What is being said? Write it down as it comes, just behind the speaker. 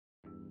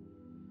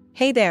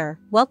Hey there,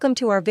 welcome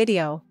to our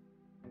video.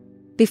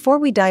 Before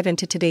we dive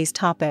into today's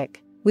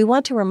topic, we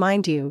want to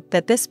remind you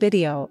that this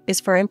video is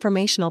for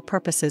informational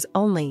purposes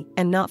only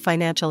and not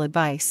financial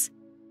advice.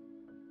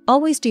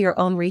 Always do your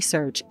own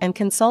research and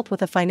consult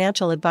with a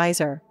financial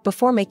advisor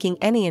before making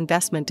any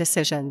investment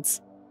decisions.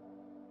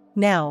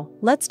 Now,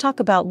 let's talk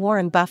about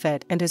Warren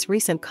Buffett and his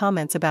recent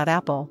comments about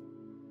Apple.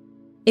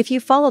 If you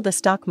follow the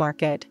stock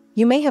market,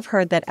 you may have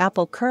heard that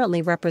Apple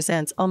currently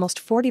represents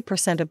almost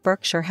 40% of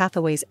Berkshire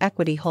Hathaway's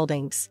equity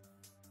holdings.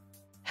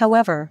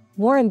 However,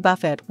 Warren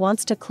Buffett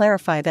wants to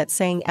clarify that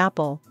saying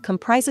Apple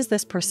comprises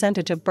this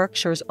percentage of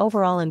Berkshire's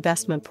overall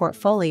investment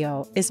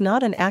portfolio is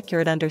not an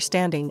accurate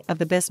understanding of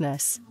the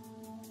business.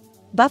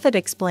 Buffett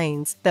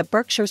explains that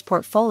Berkshire's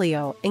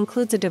portfolio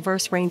includes a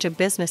diverse range of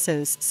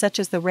businesses such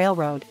as the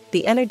railroad,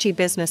 the energy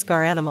business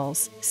Gar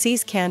Animals,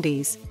 See's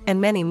Candies, and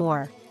many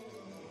more.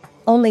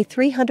 Only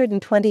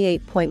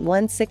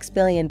 $328.16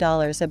 billion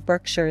of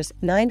Berkshire's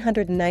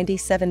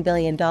 $997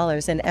 billion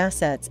in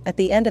assets at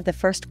the end of the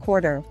first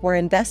quarter were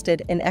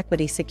invested in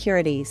equity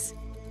securities.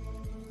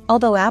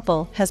 Although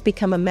Apple has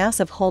become a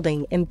massive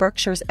holding in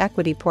Berkshire's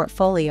equity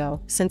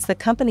portfolio since the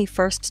company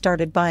first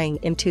started buying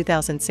in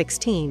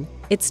 2016,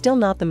 it's still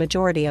not the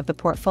majority of the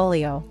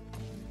portfolio.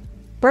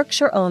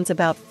 Berkshire owns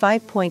about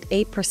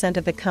 5.8%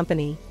 of the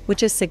company,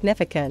 which is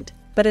significant,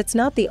 but it's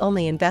not the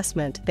only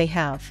investment they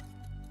have.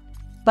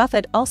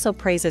 Buffett also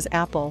praises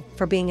Apple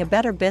for being a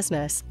better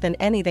business than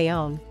any they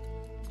own.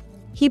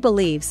 He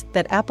believes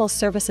that Apple's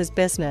services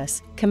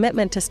business,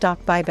 commitment to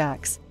stock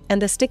buybacks,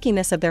 and the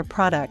stickiness of their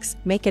products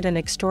make it an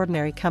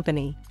extraordinary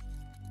company.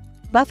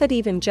 Buffett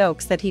even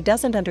jokes that he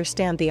doesn't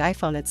understand the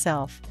iPhone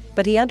itself,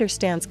 but he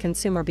understands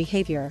consumer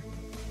behavior.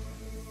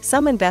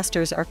 Some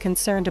investors are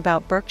concerned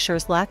about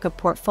Berkshire's lack of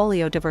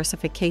portfolio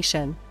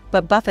diversification,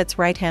 but Buffett's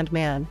right-hand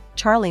man,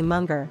 Charlie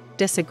Munger,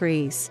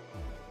 disagrees.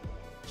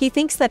 He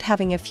thinks that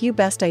having a few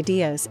best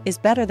ideas is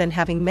better than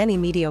having many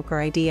mediocre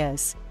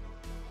ideas.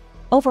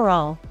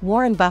 Overall,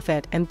 Warren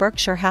Buffett and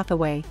Berkshire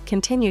Hathaway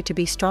continue to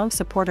be strong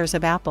supporters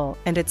of Apple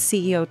and its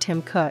CEO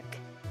Tim Cook.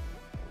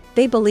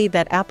 They believe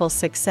that Apple's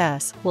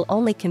success will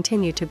only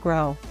continue to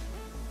grow.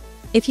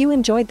 If you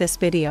enjoyed this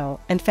video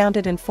and found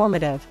it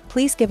informative,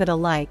 please give it a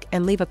like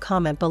and leave a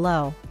comment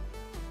below.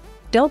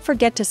 Don't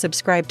forget to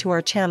subscribe to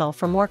our channel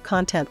for more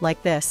content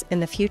like this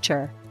in the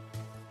future.